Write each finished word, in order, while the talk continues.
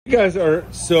You guys are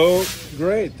so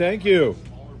great. Thank you.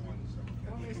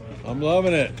 I'm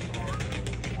loving it.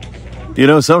 You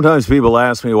know, sometimes people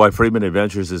ask me why Freedman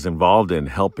Adventures is involved in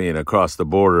helping across the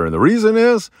border. And the reason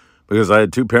is because I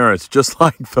had two parents just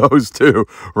like those two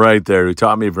right there who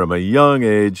taught me from a young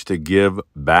age to give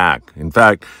back. In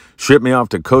fact, shipped me off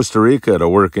to Costa Rica to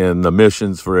work in the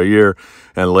missions for a year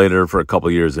and later for a couple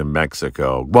of years in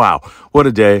Mexico. Wow, what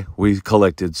a day. We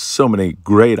collected so many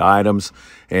great items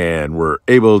and were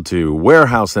able to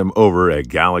warehouse them over at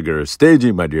Gallagher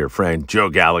Staging. My dear friend Joe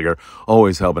Gallagher,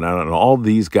 always helping out. And all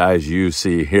these guys you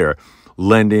see here,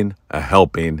 lending a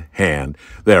helping hand.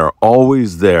 They are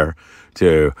always there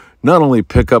to not only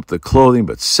pick up the clothing,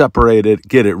 but separate it,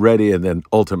 get it ready, and then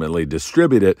ultimately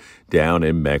distribute it down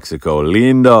in Mexico.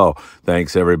 Lindo.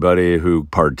 Thanks, everybody who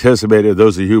participated.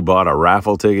 Those of you who bought a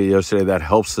raffle ticket yesterday, that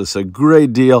helps us a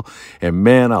great deal. And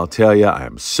man, I'll tell you, I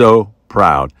am so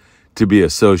proud to be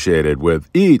associated with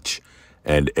each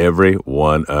and every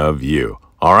one of you.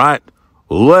 All right,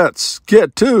 let's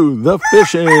get to the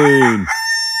fishing.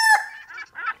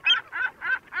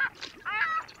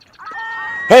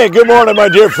 Hey, good morning, my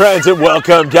dear friends, and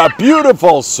welcome to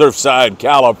beautiful Surfside,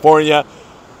 California.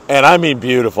 And I mean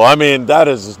beautiful. I mean, that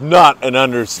is not an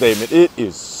understatement. It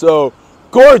is so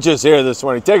gorgeous here this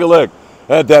morning. Take a look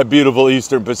at that beautiful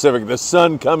Eastern Pacific. The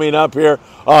sun coming up here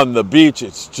on the beach.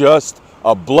 It's just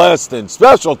a blessed and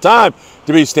special time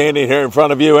to be standing here in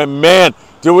front of you. And man,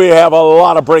 do we have a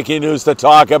lot of breaking news to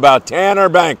talk about. Tanner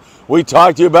Bank, we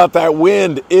talked to you about that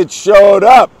wind. It showed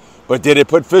up. But did it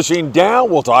put fishing down?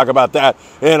 We'll talk about that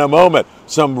in a moment.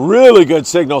 Some really good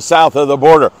signals south of the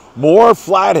border. More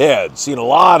flathead. Seen a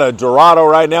lot of Dorado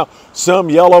right now. Some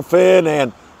yellowfin.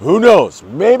 And who knows?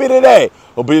 Maybe today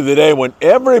will be the day when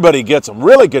everybody gets some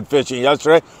really good fishing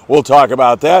yesterday. We'll talk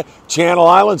about that. Channel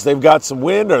Islands, they've got some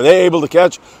wind. Are they able to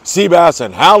catch sea bass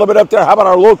and halibut up there? How about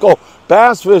our local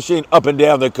bass fishing up and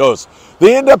down the coast?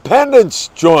 The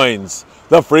Independence joins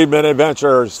the Freedman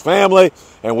Adventures family.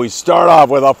 And we start off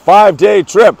with a 5-day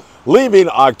trip leaving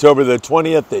October the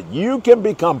 20th that you can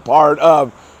become part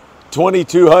of.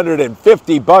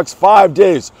 $2,250, 5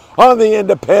 days on the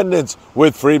Independence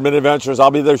with Freedman Adventures.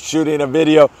 I'll be there shooting a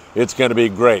video. It's going to be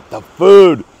great. The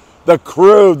food, the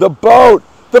crew, the boat,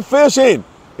 the fishing.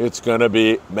 It's going to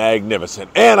be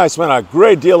magnificent. And I spent a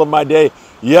great deal of my day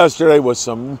yesterday with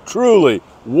some truly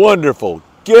wonderful,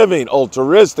 giving,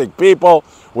 altruistic people.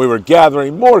 We were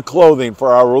gathering more clothing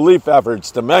for our relief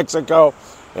efforts to Mexico.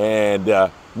 And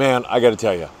man, I got to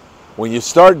tell you, when you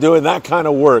start doing that kind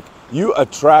of work, you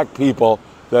attract people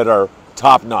that are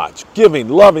top-notch, giving,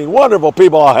 loving, wonderful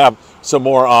people. I'll have some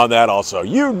more on that also.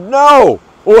 You know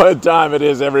what time it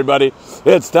is, everybody.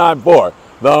 It's time for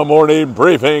the morning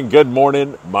briefing. Good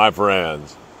morning, my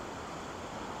friends.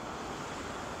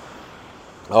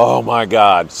 Oh my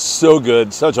God, so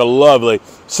good. Such a lovely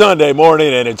Sunday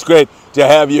morning, and it's great to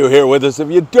have you here with us. If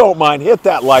you don't mind, hit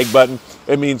that like button.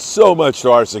 It means so much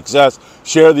to our success.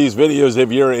 Share these videos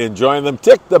if you're enjoying them.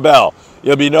 Tick the bell.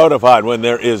 You'll be notified when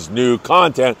there is new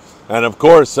content. And of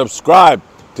course, subscribe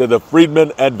to the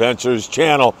Freedman Adventures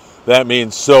channel. That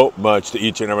means so much to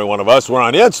each and every one of us. We're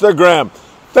on Instagram,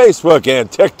 Facebook, and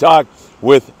TikTok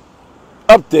with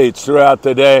updates throughout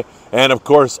the day. And of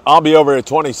course, I'll be over at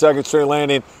 22nd Street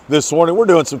Landing this morning. We're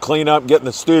doing some cleanup, getting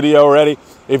the studio ready.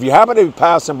 If you happen to be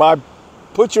passing by,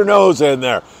 put your nose in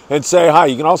there and say hi.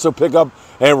 You can also pick up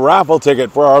a raffle ticket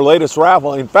for our latest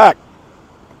raffle. In fact,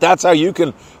 that's how you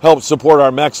can help support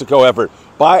our Mexico effort.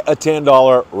 Buy a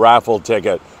 $10 raffle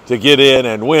ticket to get in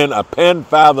and win a Penn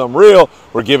Fathom reel.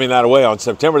 We're giving that away on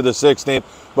September the 16th.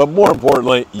 But more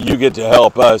importantly, you get to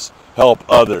help us help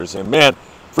others. And man,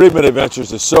 Freedman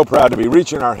Adventures is so proud to be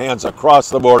reaching our hands across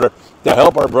the border to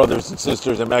help our brothers and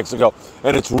sisters in Mexico.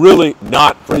 And it's really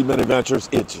not Freedman Adventures,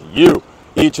 it's you,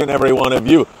 each and every one of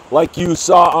you, like you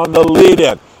saw on the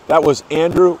lead-in. That was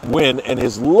Andrew Wynn and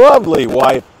his lovely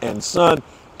wife and son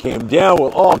came down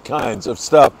with all kinds of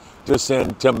stuff to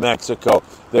send to Mexico.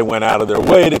 They went out of their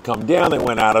way to come down. They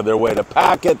went out of their way to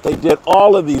pack it. They did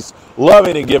all of these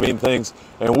loving and giving things.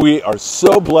 And we are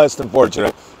so blessed and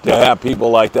fortunate to have people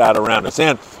like that around us.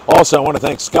 And also, I want to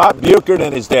thank Scott Buchert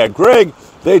and his dad, Greg.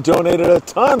 They donated a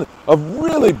ton of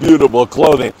really beautiful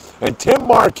clothing. And Tim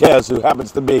Marquez, who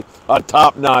happens to be a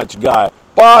top-notch guy,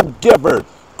 Bob Gifford,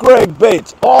 Greg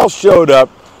Bates, all showed up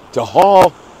to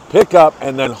haul, pick up,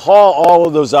 and then haul all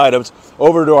of those items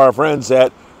over to our friends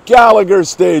at Gallagher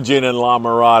Staging in La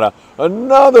Mirada.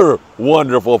 Another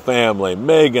wonderful family,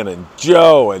 Megan and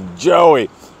Joe and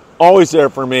Joey, always there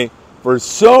for me for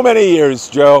so many years.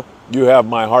 Joe, you have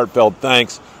my heartfelt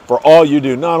thanks for all you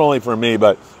do, not only for me,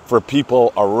 but for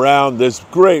people around this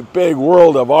great big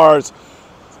world of ours.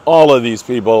 all of these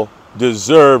people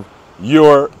deserve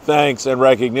your thanks and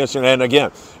recognition. And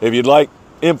again, if you'd like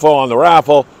info on the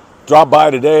raffle, drop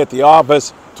by today at the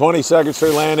office, 22nd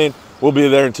Street Landing. We'll be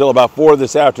there until about 4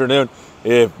 this afternoon.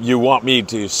 If you want me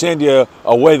to send you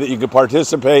a way that you can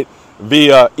participate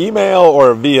via email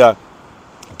or via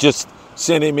just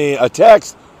sending me a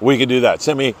text, we can do that.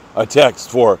 Send me a text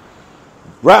for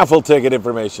raffle ticket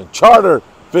information, charter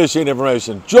fishing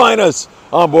information. Join us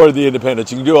on board the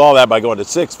Independence. You can do all that by going to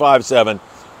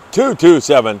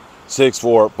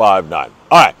 657-227-6459.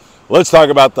 All right, let's talk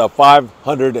about the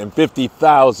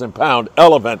 550,000-pound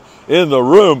elephant in the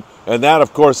room. And that,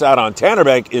 of course, out on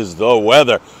Tannerbank is the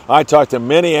weather. I talked to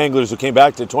many anglers who came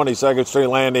back to 22nd Street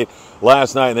Landing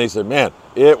last night, and they said, man,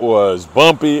 it was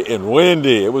bumpy and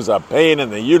windy. It was a pain in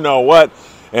the you-know-what.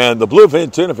 And the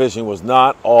bluefin tuna fishing was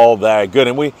not all that good.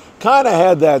 And we kind of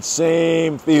had that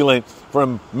same feeling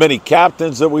from many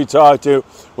captains that we talked to.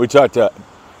 We talked to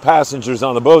passengers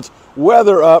on the boats.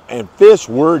 Weather up and fish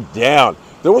were down.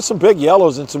 There was some big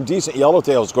yellows and some decent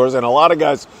yellowtail scores, and a lot of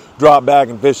guys dropped back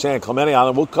and fished San Clemente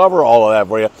Island. We'll cover all of that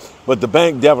for you, but the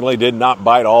bank definitely did not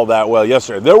bite all that well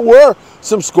yesterday. There were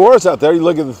some scores out there. You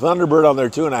look at the Thunderbird on their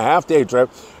 2.5-day trip,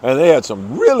 and they had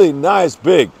some really nice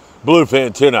big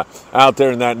bluefin tuna out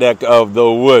there in that neck of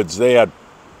the woods. They had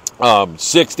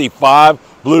 65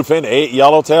 bluefin, 8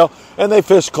 yellowtail, and they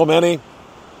fished Clemente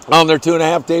on their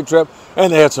 2.5-day trip,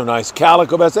 and they had some nice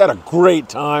calico bass. They had a great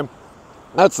time.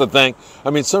 That's the thing. I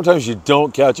mean, sometimes you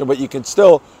don't catch them, but you can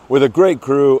still, with a great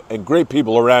crew and great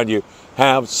people around you,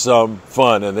 have some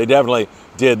fun. And they definitely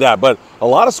did that. But a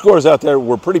lot of scores out there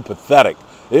were pretty pathetic.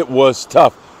 It was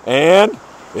tough. And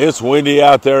it's windy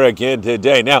out there again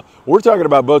today. Now, we're talking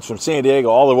about boats from San Diego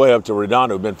all the way up to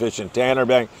Redondo who've been fishing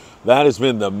Tannerbank. That has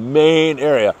been the main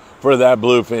area for that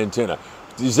bluefin tuna.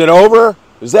 Is it over?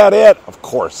 Is that it? Of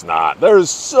course not. There's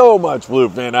so much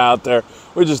bluefin out there.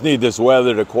 We just need this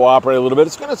weather to cooperate a little bit.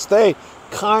 It's going to stay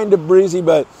kind of breezy,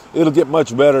 but it'll get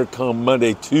much better come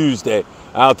Monday, Tuesday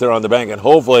out there on the bank, and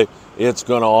hopefully it's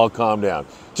going to all calm down.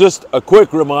 Just a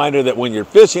quick reminder that when you're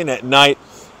fishing at night,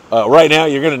 right now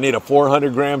you're going to need a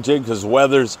 400-gram jig because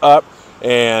weather's up,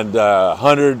 and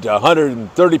 100 to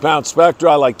 130-pound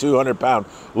Spectra, like 200-pound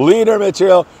leader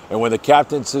material. And when the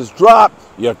captain says drop,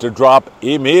 you have to drop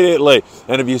immediately.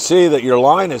 And if you see that your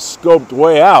line is scoped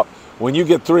way out, when you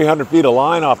get 300 feet of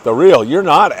line off the reel, you're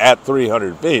not at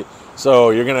 300 feet. So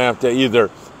you're going to have to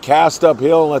either cast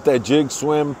uphill and let that jig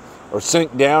swim or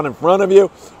sink down in front of you,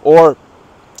 or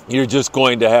you're just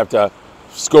going to have to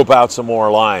scope out some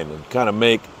more line and kind of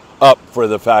make up for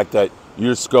the fact that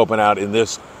you're scoping out in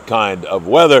this kind of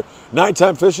weather.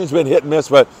 Nighttime fishing's been hit and miss,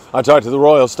 but I talked to the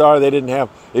Royal Star. They didn't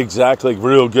have exactly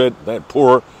real good, that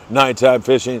poor nighttime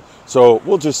fishing. So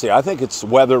we'll just see. I think it's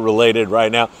weather related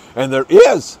right now. And there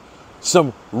is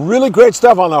some really great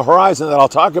stuff on the horizon that I'll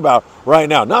talk about right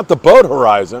now. Not the boat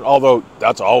horizon, although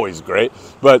that's always great,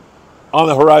 but on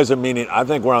the horizon, meaning I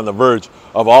think we're on the verge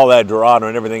of all that Dorado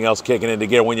and everything else kicking into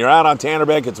gear. When you're out on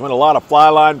Tannerbank, it's been a lot of fly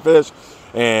line fish.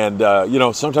 And,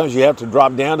 sometimes you have to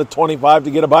drop down to 25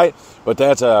 to get a bite, but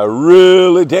that's a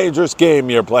really dangerous game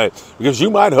you're playing because you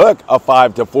might hook a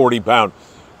 5 to 40-pound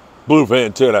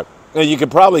bluefin tuna. And you can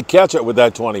probably catch it with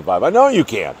that 25. I know you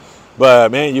can.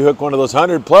 But, man, you hook one of those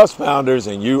 100-plus pounders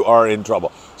and you are in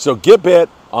trouble. So get bit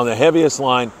on the heaviest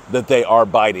line that they are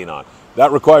biting on.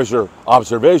 That requires your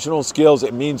observational skills.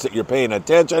 It means that you're paying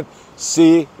attention.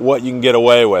 See what you can get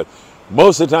away with.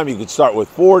 Most of the time, you can start with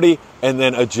 40 and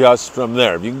then adjust from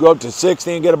there. If you can go up to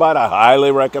 60 and get a bite, I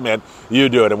highly recommend you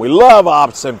do it. And we love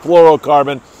Opsin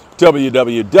Fluorocarbon,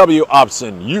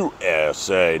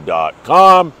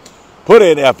 www.opsinusa.com. Put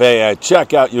in FA at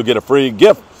checkout. You'll get a free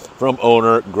gift from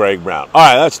owner Greg Brown. All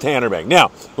right, that's Tannerbank.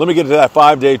 Now, let me get to that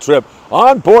 5-day trip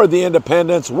on board the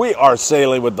Independence. We are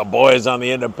sailing with the boys on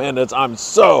the Independence. I'm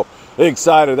so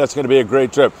excited. That's going to be a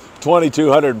great trip.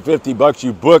 $2,250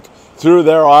 you book through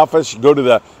their office. Go to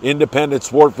the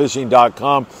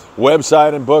independencesportfishing.com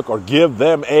website and book, or give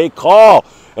them a call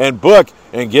and book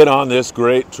and get on this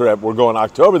great trip. We're going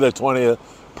October the 20th.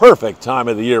 Perfect time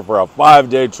of the year for a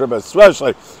 5-day trip,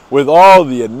 especially with all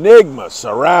the enigma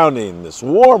surrounding this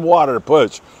warm water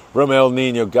push from El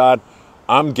Nino. God,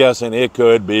 I'm guessing it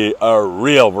could be a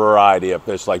real variety of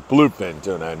fish like bluefin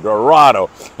tuna and Dorado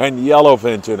and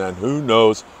yellowfin tuna and who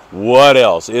knows what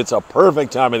else. It's a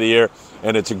perfect time of the year,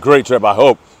 and it's a great trip. I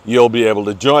hope you'll be able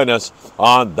to join us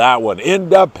on that one.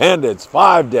 Independence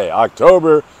 5-day,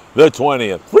 October the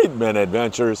 20th. Friedman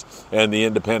Adventures and the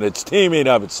Independence teaming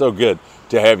up. It's so good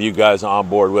to have you guys on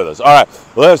board with us. All right,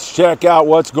 let's check out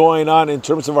what's going on in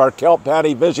terms of our kelp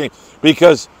patty fishing,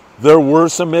 because there were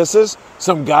some misses.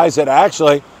 Some guys that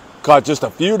actually caught just a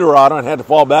few Dorado and had to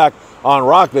fall back on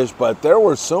rockfish, but there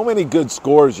were so many good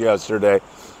scores yesterday.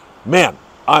 Man,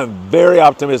 I'm very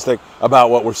optimistic about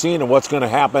what we're seeing and what's going to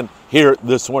happen here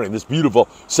this morning, this beautiful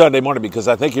Sunday morning, because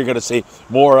I think you're going to see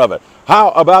more of it.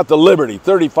 How about the Liberty?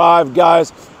 35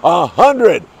 guys,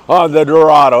 100 on the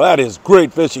Dorado. That is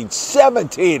great fishing.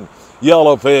 17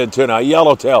 yellowfin tuna,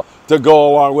 yellowtail to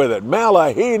go along with it.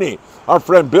 Malahini, our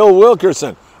friend Bill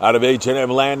Wilkerson out of H&M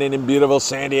Landing in beautiful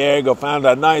San Diego, found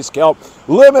a nice kelp,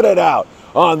 limited out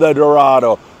on the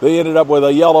Dorado. They ended up with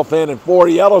a yellowfin and 4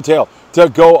 yellowtail to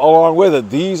go along with it.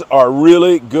 These are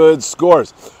really good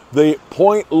scores. The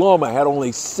Point Loma had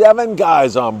only 7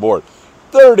 guys on board.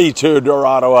 32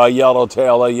 Dorado, a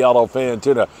yellowtail, a yellowfin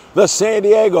tuna. The San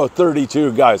Diego,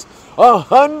 32 guys.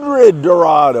 100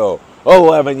 Dorado,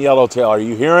 11 yellowtail. Are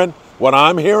you hearing what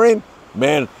I'm hearing?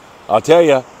 Man, I'll tell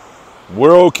you,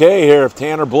 we're okay here if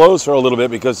Tanner blows for a little bit,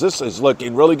 because this is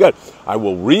looking really good. I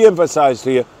will re-emphasize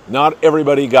to you, not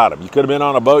everybody got him. You could have been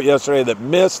on a boat yesterday that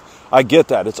missed. I get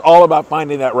that. It's all about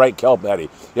finding that right kelp eddy.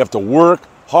 You have to work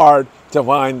hard to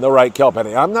find the right kelp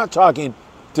eddy. I'm not talking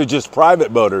to just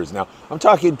private boaters now. I'm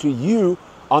talking to you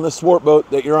on the sport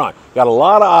boat that you're on. Got a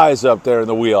lot of eyes up there in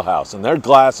the wheelhouse, and they're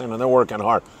glassing and they're working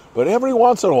hard. But every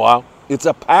once in a while, it's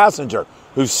a passenger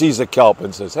who sees a kelp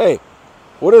and says, hey,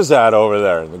 what is that over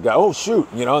there? And the guy, oh, shoot,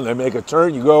 and they make a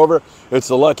turn. You go over, it's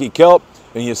the lucky kelp,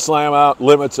 and you slam out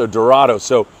limits of Dorado.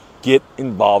 So get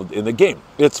involved in the game.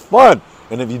 It's fun.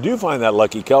 And if you do find that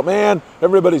lucky kelp, man,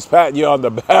 everybody's patting you on the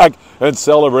back and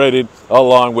celebrating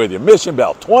along with you. Mission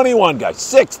Bell, 21 guys,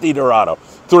 60 Dorado,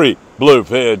 3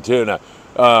 bluefin tuna.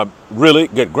 Really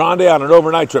good. Grande on an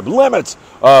overnight trip. Limits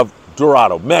of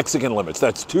Dorado, Mexican limits.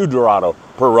 That's 2 Dorado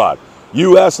per rod.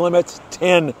 U.S. limits,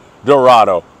 10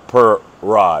 Dorado per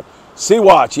rod. Sea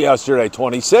Watch yesterday,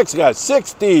 26 guys,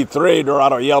 63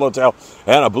 Dorado yellowtail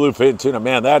and a bluefin tuna.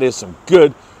 Man, that is some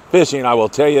good fishing. I will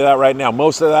tell you that right now.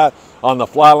 Most of that on the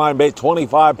fly line bait,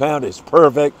 25 pound is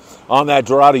perfect. On that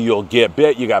Dorado, you'll get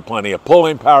bit. You got plenty of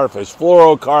pulling power, fish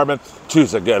fluorocarbon.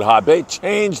 Choose a good hot bait.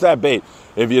 Change that bait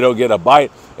if you don't get a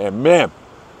bite. And man,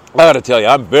 I got to tell you,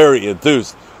 I'm very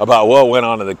enthused about what went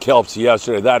on in the kelps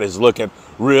yesterday. That is looking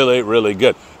really, really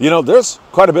good. There's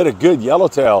quite a bit of good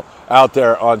yellowtail out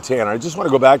there on Tanner. I just want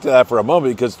to go back to that for a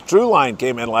moment, because True Line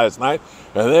came in last night,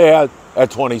 and they had at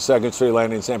 22nd Street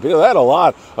Landing in San Pedro. They had a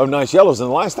lot of nice yellows. And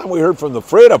the last time we heard from the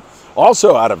Freedom,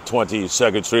 also out of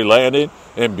 22nd Street Landing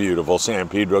in beautiful San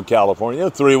Pedro,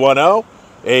 California,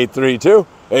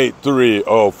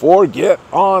 310-832-8304. Get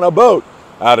on a boat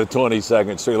out of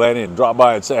 22nd Street Landing and drop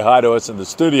by and say hi to us in the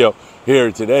studio here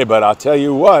today. But I'll tell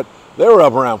you what, they were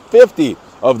up around 50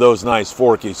 of those nice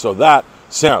forkies, so that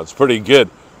sounds pretty good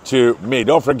to me.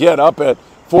 Don't forget, up at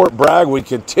Fort Bragg, we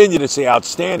continue to see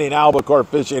outstanding albacore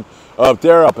fishing up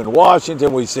there. Up in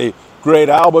Washington, we see great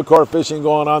albacore fishing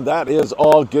going on. That is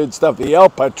all good stuff. The El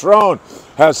Patron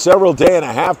has several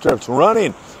day-and-a-half trips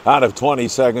running out of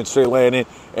 22nd Street Landing.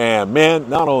 And man,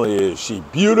 not only is she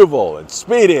beautiful and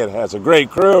speedy and has a great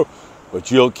crew,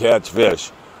 but you'll catch fish.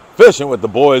 Fishing with the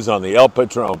boys on the El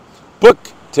Patron. Book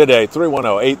today,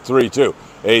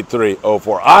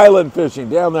 310-832-8304. Island fishing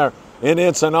down there in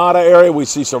Ensenada area. We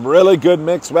see some really good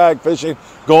mixed bag fishing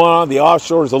going on. The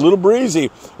offshore is a little breezy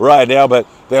right now, but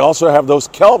they also have those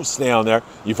kelps down there.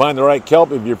 You find the right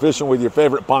kelp if you're fishing with your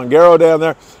favorite pongero down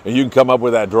there, and you can come up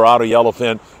with that Dorado,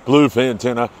 yellowfin, bluefin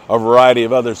tuna, a variety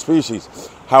of other species.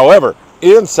 However,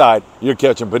 inside, you're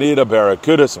catching bonita,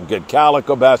 barracuda, some good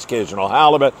calico bass, occasional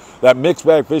halibut. That mixed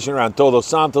bag fishing around Todos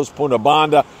Santos, Punta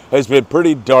Banda has been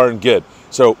pretty darn good.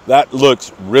 So that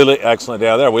looks really excellent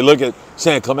down there. We look at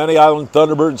San Clemente Island,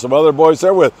 Thunderbird, and some other boys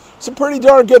there with some pretty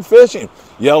darn good fishing.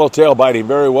 Yellowtail biting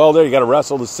very well there. You got to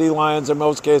wrestle the sea lions in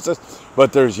most cases,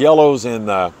 but there's yellows in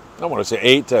I want to say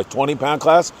 8 to 20 pound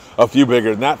class, a few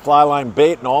bigger than that. Fly line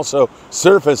bait and also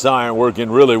surface iron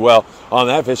working really well on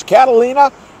that fish.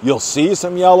 Catalina, you'll see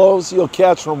some yellows. You'll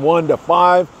catch from 1 to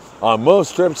 5 on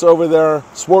most trips over there,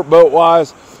 sport boat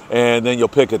wise. And then you'll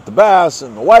pick at the bass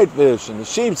and the whitefish and the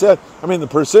sheepshead. The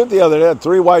Pursuit the other day had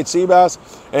 3 white sea bass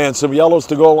and some yellows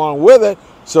to go along with it.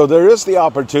 So there is the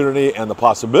opportunity and the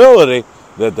possibility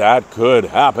that could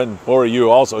happen for you.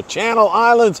 Also, Channel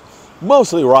Islands,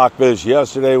 mostly rockfish.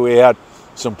 Yesterday we had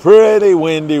some pretty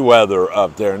windy weather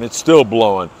up there, and it's still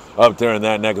blowing up there in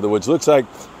that neck of the woods. Looks like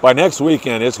by next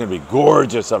weekend it's going to be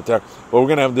gorgeous up there. But we're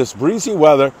going to have this breezy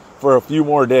weather for a few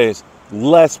more days.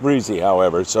 Less breezy,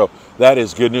 however, so that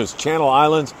is good news. Channel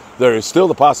Islands, there is still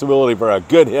the possibility for a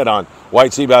good hit on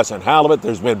white sea bass and halibut.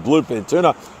 There's been bluefin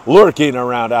tuna lurking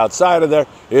around outside of there.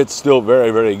 It's still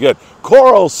very, very good.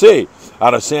 Coral Sea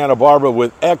out of Santa Barbara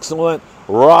with excellent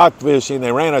rock fishing.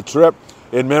 They ran a trip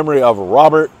in memory of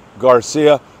Robert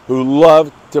Garcia, who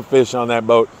loved to fish on that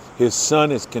boat. His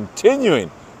son is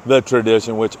continuing the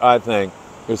tradition, which I think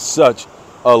is such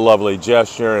a lovely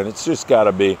gesture, and it's just got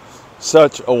to be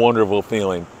such a wonderful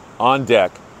feeling on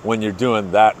deck when you're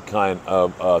doing that kind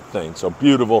of thing. So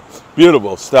beautiful,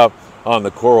 beautiful stuff on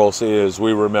the Coral Sea as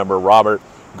we remember Robert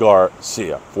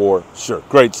Garcia for sure.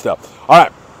 Great stuff. All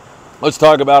right, let's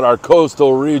talk about our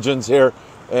coastal regions here.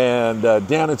 And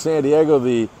down in San Diego,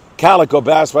 the calico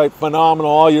bass bite,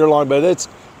 phenomenal all year long, but it's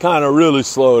kind of really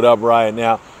slowed up right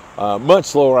now. Much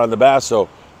slower on the bass, so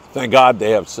thank God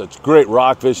they have such great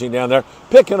rock fishing down there.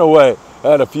 Picking away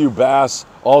at a few bass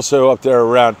also up there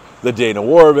around the Dana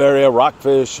Wharf area.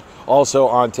 Rockfish also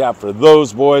on tap for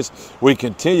those boys. We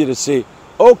continue to see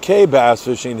okay bass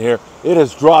fishing here. It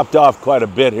has dropped off quite a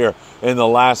bit here in the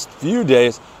last few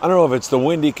days. I don't know if it's the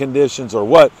windy conditions or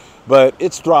what, but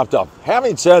it's dropped off.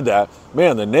 Having said that,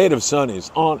 man, the Native Sun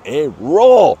is on a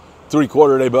roll.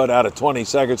 3/4 day boat out of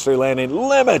 22nd Street Landing.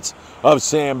 Limits of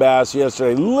sand bass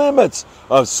yesterday. Limits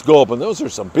of sculpin. Those are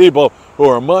some people who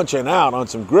are munching out on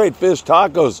some great fish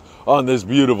tacos on this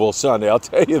beautiful Sunday. I'll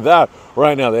tell you that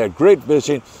right now. They had great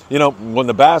fishing. You know, when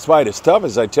the bass bite is tough,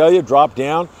 as I tell you, drop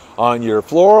down on your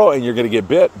fluoro and you're going to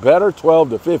get better.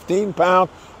 12 to 15 pound.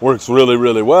 Works really,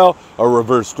 really well. A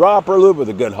reverse dropper loop with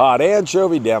a good hot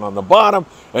anchovy down on the bottom,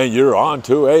 and you're on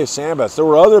to a sand bass. There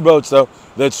were other boats, though,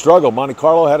 that struggled. Monte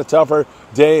Carlo had a tougher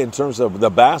day in terms of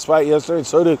the bass bite yesterday, and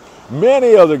so did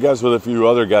many other guys, with a few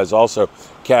other guys also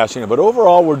cashing it. But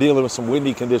overall, we're dealing with some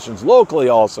windy conditions locally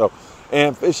also,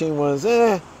 and fishing was,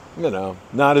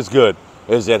 not as good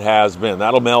as it has been.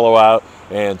 That'll mellow out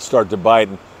and start to bite.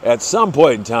 And at some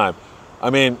point in time,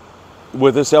 I mean,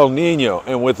 with this El Nino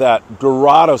and with that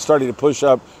Dorado starting to push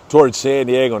up towards San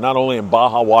Diego, not only in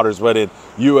Baja waters but in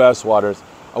U.S. waters,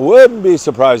 I wouldn't be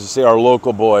surprised to see our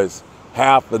local boys,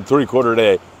 1/2 and 3/4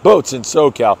 day boats in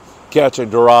SoCal, catching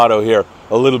Dorado here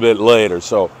a little bit later.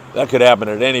 So that could happen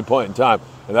at any point in time,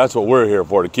 and that's what we're here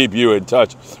for, to keep you in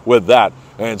touch with that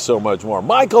and so much more.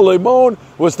 Michael Limon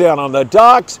was down on the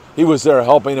docks. He was there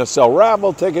helping us sell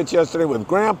raffle tickets yesterday with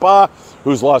Grandpa,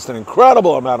 who's lost an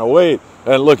incredible amount of weight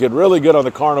and looking really good on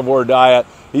the carnivore diet.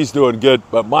 He's doing good.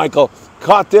 But Michael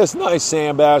caught this nice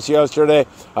sand bass yesterday.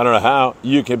 I don't know how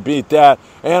you can beat that.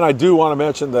 And I do want to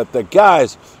mention that the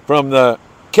guys from the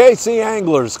KC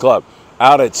Anglers Club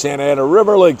out at Santa Ana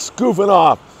River Lake goofing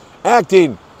off,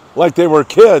 acting like they were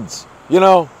kids. You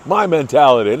know, my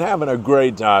mentality, and having a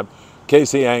great time.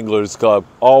 KC Anglers Club,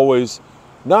 always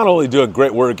not only doing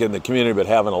great work in the community, but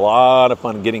having a lot of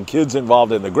fun getting kids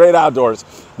involved in the great outdoors.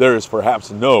 There is perhaps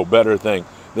no better thing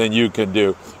than you can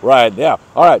do right now.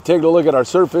 All right, take a look at our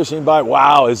surf fishing bite.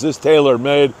 Wow, is this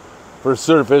tailor-made for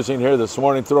surf fishing here this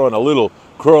morning? Throwing a little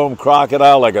chrome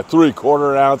crocodile, like a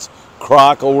 3/4 ounce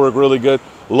croc will work really good.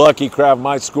 Lucky Craft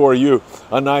might score you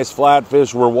a nice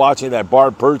flatfish. We're watching that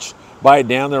barred perch bite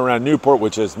down there around Newport,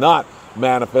 which has not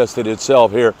manifested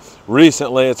itself here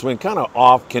recently. It's been kind of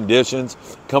off conditions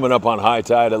coming up on high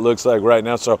tide, it looks like right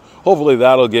now, so hopefully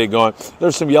that'll get going.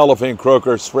 There's some yellowfin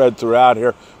croaker spread throughout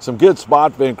here, some good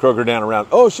spot fin croaker down around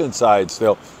Oceanside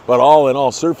still, but all in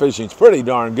all, surf fishing's pretty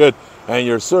darn good. And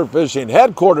your surf fishing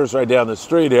headquarters right down the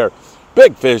street here,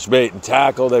 Big Fish Bait and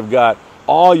Tackle. They've got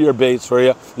all your baits for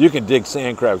you. You can dig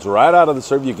sand crabs right out of the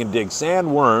surf. You can dig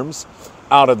sandworms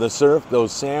out of the surf.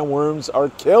 Those sandworms are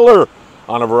killer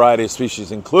on a variety of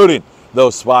species, including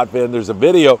those spot fin. There's a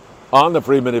video on the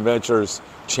Freedman Adventures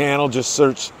channel. Just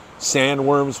search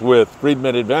sandworms with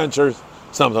Freedman Adventures,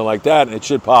 something like that, and it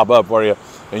should pop up for you,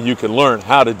 and you can learn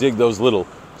how to dig those little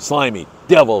slimy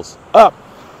devils up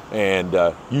and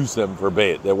use them for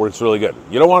bait. That works really good.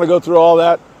 You don't want to go through all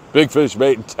that? Big Fish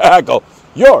Bait and Tackle,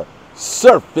 your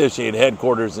surf fishing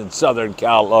headquarters in Southern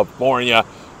California.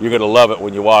 You're going to love it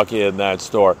when you walk in that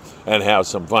store and have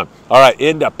some fun. All right,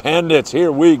 Independence,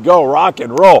 here we go. Rock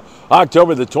and roll.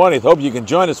 October the 20th. Hope you can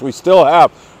join us. We still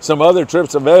have some other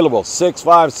trips available.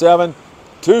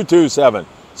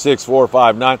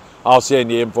 657-227-6459. I'll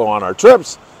send you info on our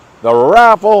trips, the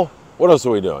raffle. What else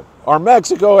are we doing? Our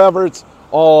Mexico efforts.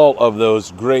 All of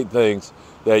those great things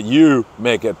that you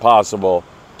make it possible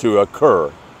to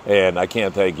occur. And I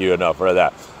can't thank you enough for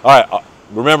that. All right.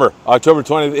 Remember, October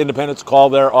 20th, Independence, call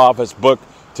their office, book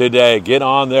today. Get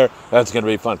on there. That's going to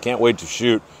be fun. Can't wait to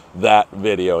shoot that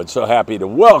video. And so happy to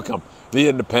welcome the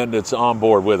Independents on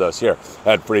board with us here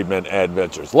at Freedman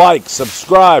Adventures. Like,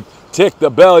 subscribe, tick the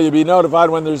bell. You'll be notified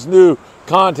when there's new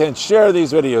content. Share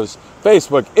these videos,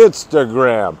 Facebook,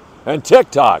 Instagram, and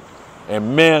TikTok.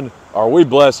 And man, are we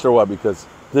blessed or what? Because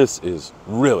this is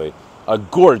really a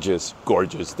gorgeous,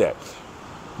 gorgeous day.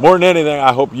 more than anything,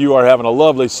 I hope you are having a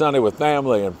lovely Sunday with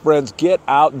family and friends. Get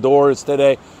outdoors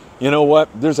today. You know what?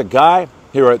 There's a guy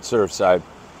here at Surfside,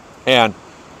 and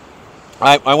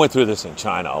I went through this in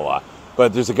China a lot,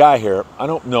 but there's a guy here, I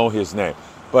don't know his name,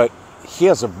 but he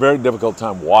has a very difficult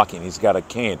time walking. He's got a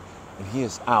cane, and he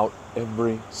is out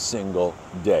every single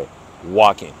day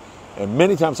walking. And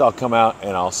many times I'll come out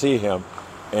and I'll see him,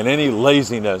 and any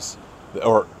laziness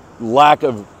or lack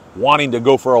of wanting to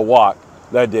go for a walk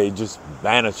that day just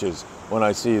vanishes when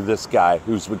I see this guy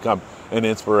who's become an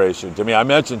inspiration to me. I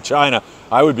mentioned China.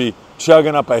 I would be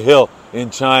chugging up a hill in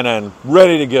China and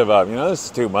ready to give up. This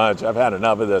is too much. I've had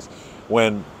enough of this.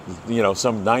 When,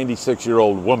 some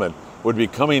 96-year-old woman would be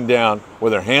coming down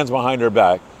with her hands behind her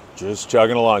back, just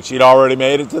chugging along. She'd already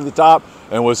made it to the top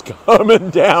and was coming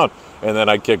down. And then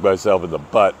I kicked myself in the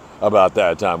butt about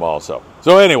that time also.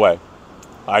 So anyway,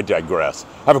 I digress.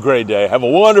 Have a great day. Have a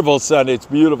wonderful Sunday. It's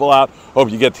beautiful out. Hope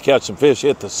you get to catch some fish,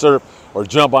 hit the surf, or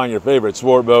jump on your favorite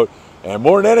sport boat. And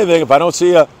more than anything, if I don't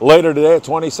see you later today at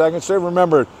 22nd Street,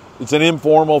 remember, it's an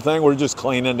informal thing. We're just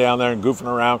cleaning down there and goofing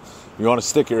around. If you want to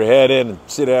stick your head in and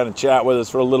sit down and chat with us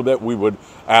for a little bit, we would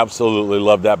absolutely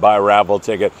love that. Buy a raffle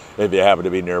ticket if you happen to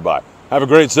be nearby. Have a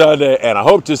great Sunday, and I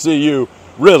hope to see you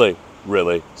really,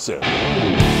 really soon.